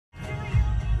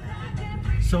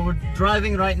So we're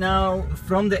driving right now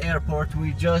from the airport.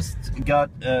 We just got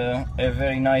a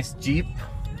very nice Jeep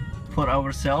for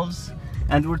ourselves,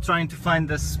 and we're trying to find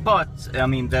the spot, I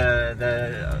mean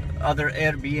the other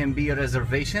Airbnb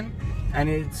reservation, and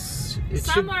it's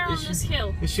somewhere on this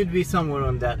hill. It should be somewhere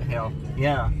on that hill.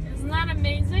 Yeah. Isn't that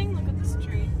amazing? Look at this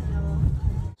tree.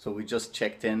 So we just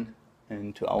checked in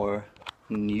into our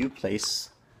new place.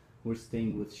 We're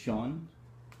staying with Sean.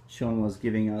 Sean was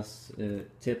giving us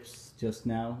tips just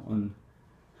now on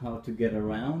how to get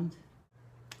around.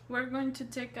 We're going to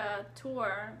take a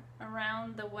tour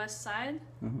around the west side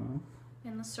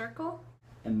in a circle.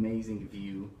 Amazing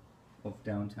view of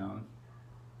downtown,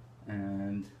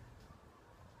 and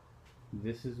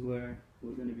this is where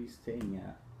we're going to be staying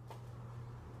at.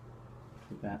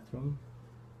 The bathroom.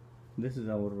 This is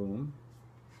our room.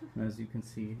 As you can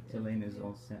see, Elena is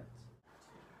all set.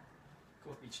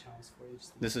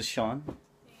 This is Sean.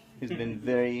 He's been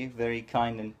very, very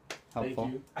kind and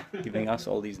helpful, giving us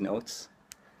all these notes.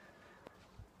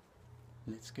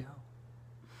 Let's go.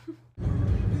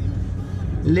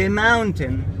 Le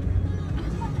Mountain.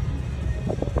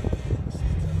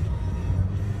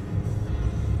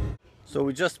 So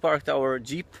we just parked our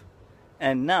Jeep,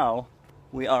 and now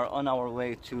we are on our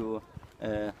way to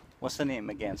what's the name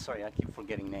again? Sorry, I keep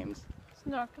forgetting names.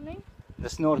 Snorkeling? The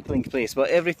snorkeling place, but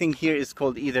everything here is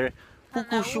called either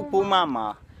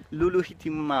Pukushupumama,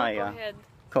 Luluhitimaya,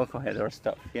 Coco Head or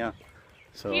stuff, yeah.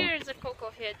 So here's a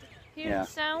Coco Head. Here's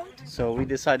the sound. So we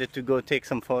decided to go take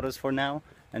some photos for now,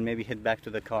 and maybe head back to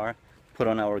the car, put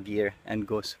on our gear, and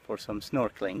go for some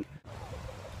snorkeling.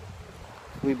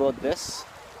 We bought this,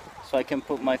 so I can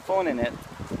put my phone in it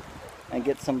and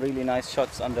get some really nice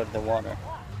shots under the water.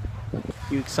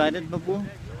 You excited, Babu?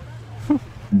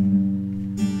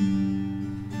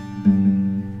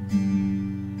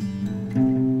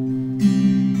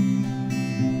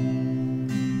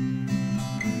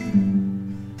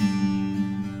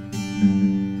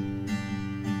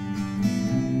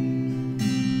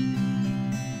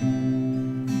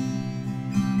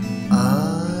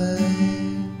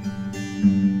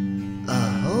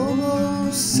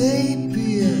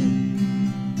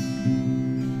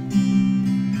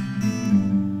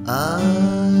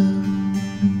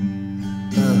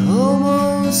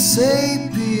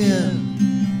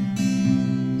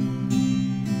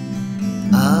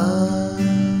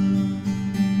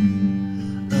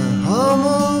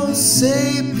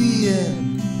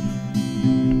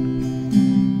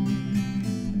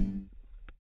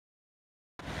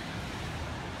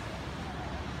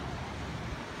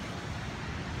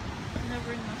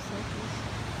 Never enough selfies.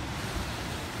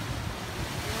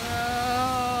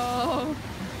 Whoa!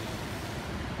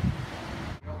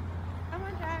 I'm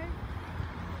gonna die.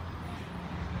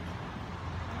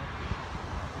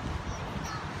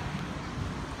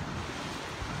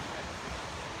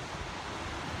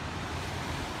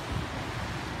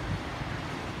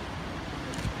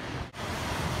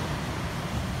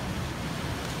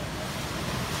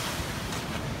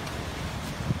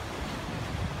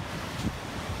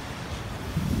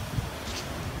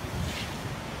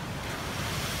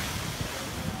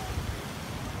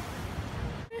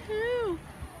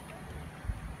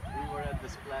 We were at the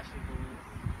Splashy Holes.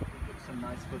 We took some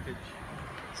nice footage.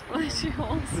 Splashy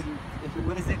Holes.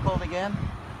 What is it called again?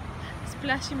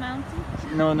 Splashy Mountain.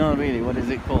 No, really. What is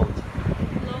it called?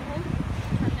 Blowhole.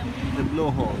 The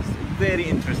blowholes. Very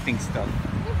interesting stuff.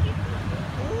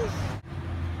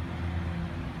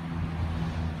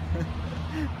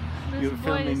 You're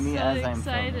filming me as I'm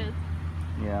filming.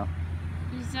 Yeah.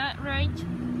 Is that right?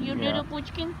 You little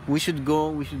pumpkin? We should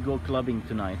go clubbing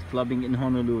tonight. Clubbing in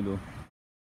Honolulu.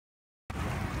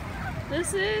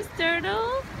 This is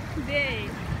Turtle Bay.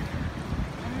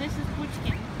 And this is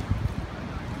Puchkin.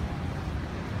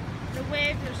 The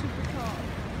waves are super tall.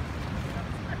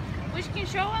 Puchkin,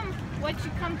 show him what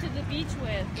you come to the beach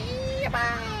with.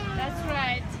 That's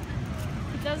right.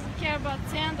 He doesn't care about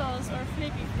sandals or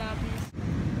flippy floppies.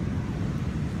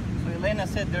 So Elena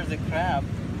said there's a crab.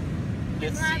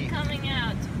 It's not coming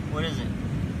out. What is it?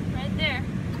 Right there.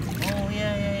 Oh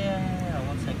yeah.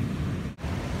 1 second.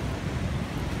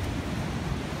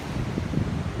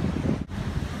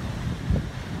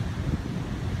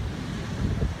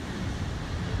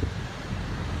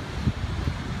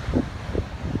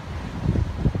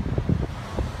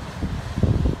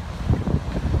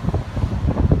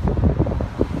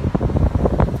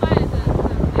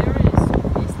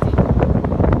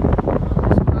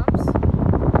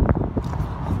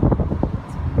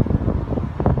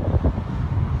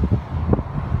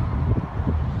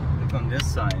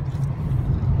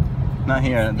 Not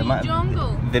here, the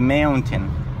jungle. The mountain.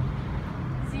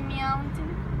 The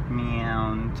mountain.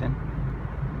 Mountain.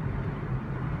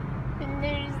 And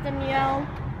there's the meow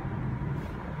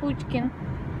Puchkin.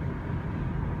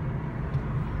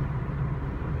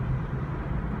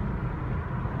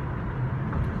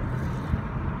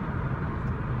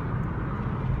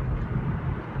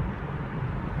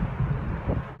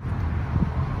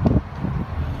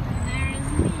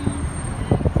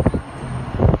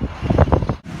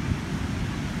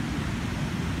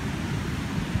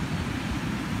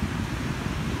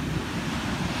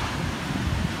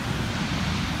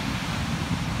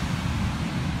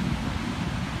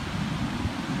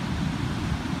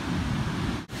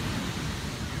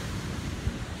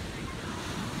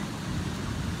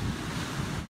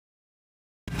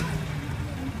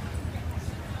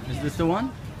 Is this the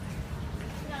one?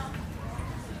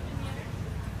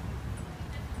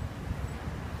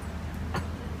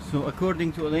 So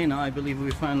according to Elena, I believe we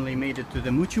finally made it to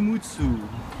the Muchumutsu.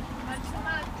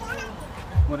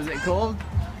 What is it called?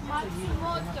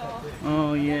 Matsumoto.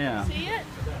 Oh yeah. See it?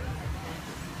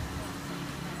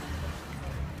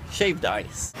 Shaved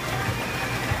ice.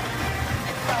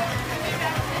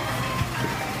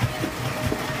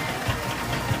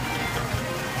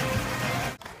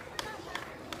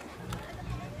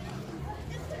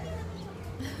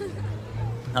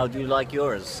 How do you like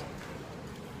yours?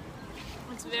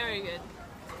 It's very good.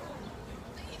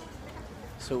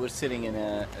 So we're sitting in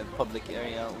a public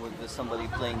area with somebody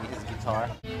playing his guitar.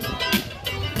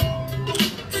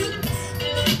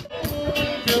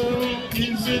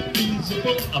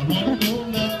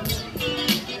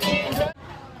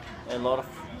 A lot of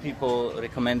people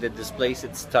recommended this place.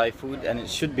 It's Thai food and it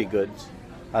should be good.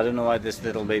 I don't know why this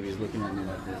little baby is looking at me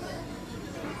like this.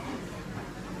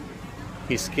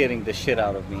 He's scaring the shit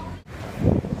out of me.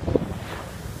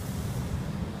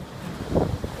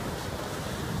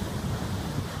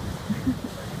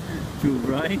 Too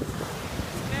bright? It's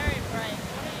very bright.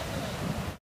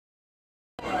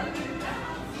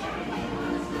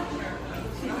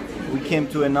 We came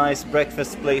to a nice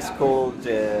breakfast place called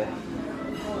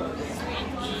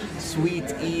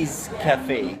Sweet Ease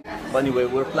Cafe. But anyway,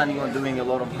 we're planning on doing a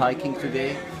lot of hiking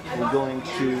today. We're going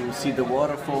to see the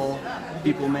waterfall.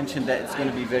 People mentioned that it's going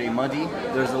to be very muddy.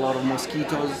 There's a lot of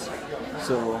mosquitoes,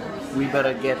 so we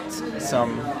better get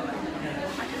some...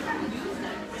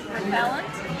 Repellent?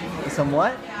 Some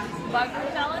what? Bug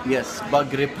repellent? Yes,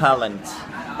 bug repellent.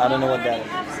 I don't know what that is.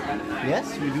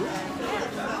 Yes, we do?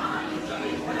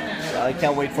 I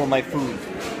can't wait for my food.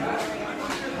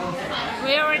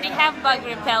 We already have bug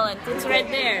repellent. It's right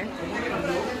there.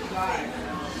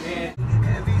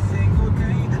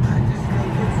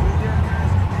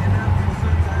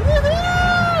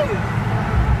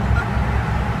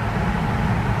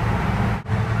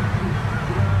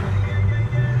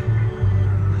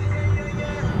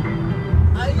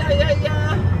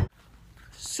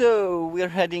 So we're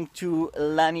heading to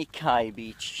Aulani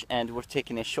beach and we're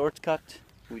taking a shortcut.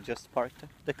 We just parked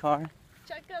the car.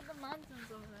 Check out the mountains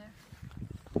over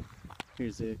there.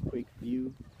 Here's a quick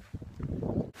view.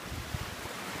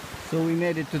 So we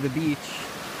made it to the beach.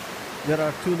 There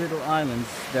are two little islands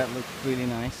that look really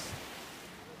nice.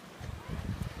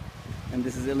 And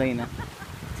this is Elena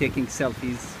taking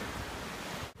selfies.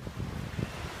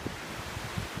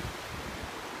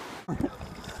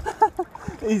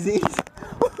 Easy.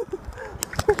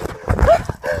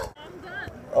 I'm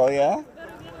done. Oh yeah?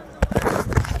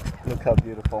 Look how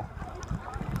beautiful.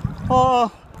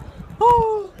 Oh!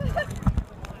 Oh!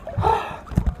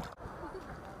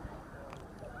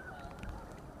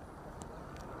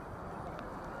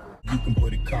 You can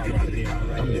put a car out there,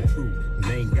 I'm the truth.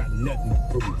 They ain't got nothing to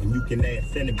prove. And you can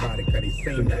ask anybody, cause they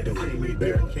same that do.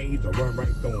 Barricades or run right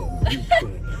through them. You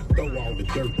can throw all the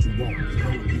dirt you want.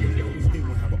 You still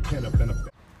gonna have a pen up and a...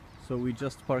 So we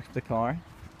just parked the car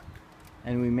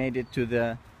and we made it to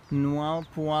the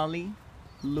Nuapuali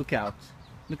lookout.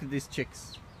 Look at these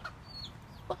chicks.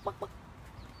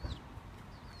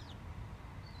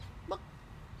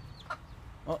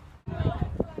 Oh.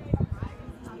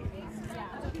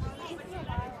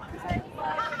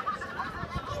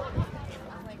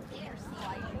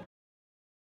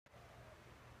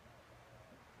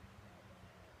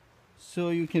 So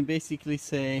you can basically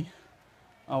say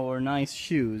our nice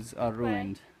shoes are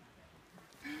ruined.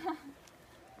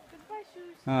 Goodbye,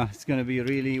 shoes. It's gonna be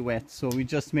really wet. So we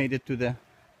just made it to the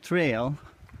trail.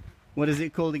 What is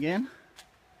it called again?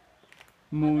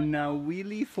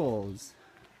 Munawili Falls.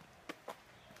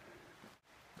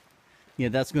 Yeah,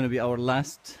 that's gonna be our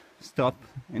last stop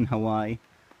in Hawaii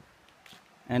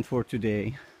and for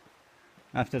today.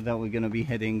 After that we're gonna be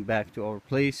heading back to our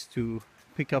place to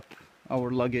pick up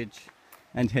our luggage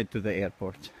and head to the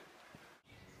airport.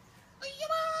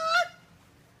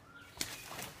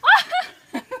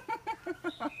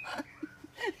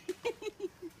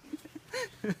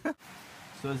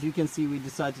 So as you can see, we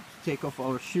decided to take off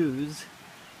our shoes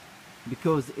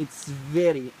because it's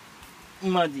very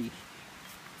muddy.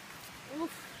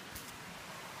 Oof.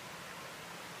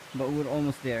 But we're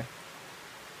almost there.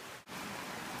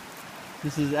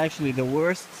 This is actually the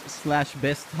worst slash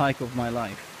best hike of my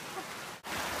life.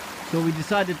 So we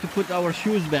decided to put our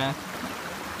shoes back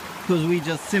because we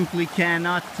just simply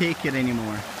cannot take it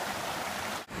anymore.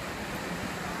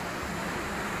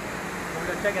 We're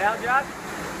gonna check it out, Josh?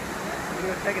 We're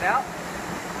gonna check it out?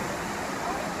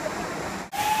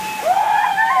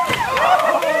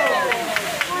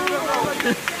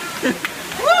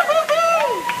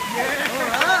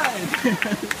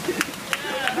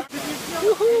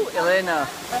 Woohoo! Elena!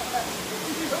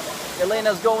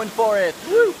 Elena's going for it!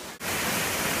 Woo!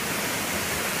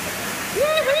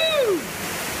 Woohoo!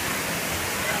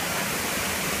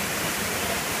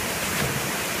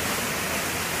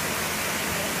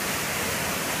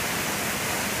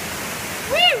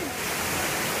 Woo!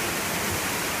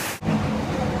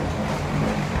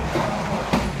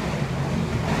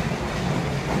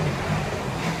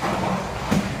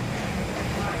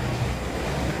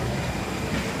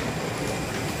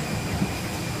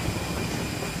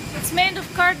 It's made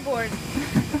of cardboard.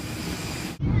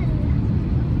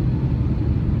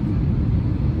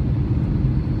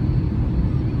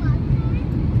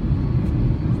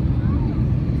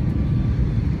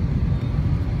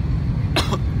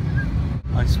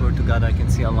 I swear to God, I can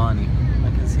see Aulani.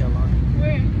 I can see Aulani.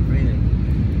 Where? Really?